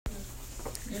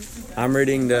I'm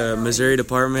reading the Missouri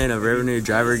Department of Revenue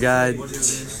Driver Guide,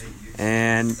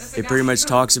 and it pretty much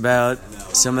talks about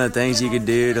some of the things you could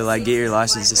do to like get your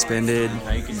license suspended.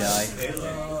 How you can die.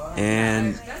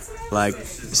 And like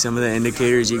some of the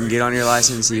indicators you can get on your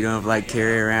license so you don't have to like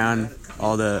carry around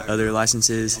all the other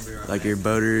licenses, like your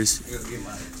boaters,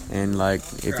 and like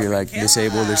if you're like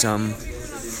disabled or something.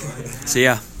 So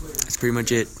yeah, that's pretty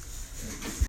much it.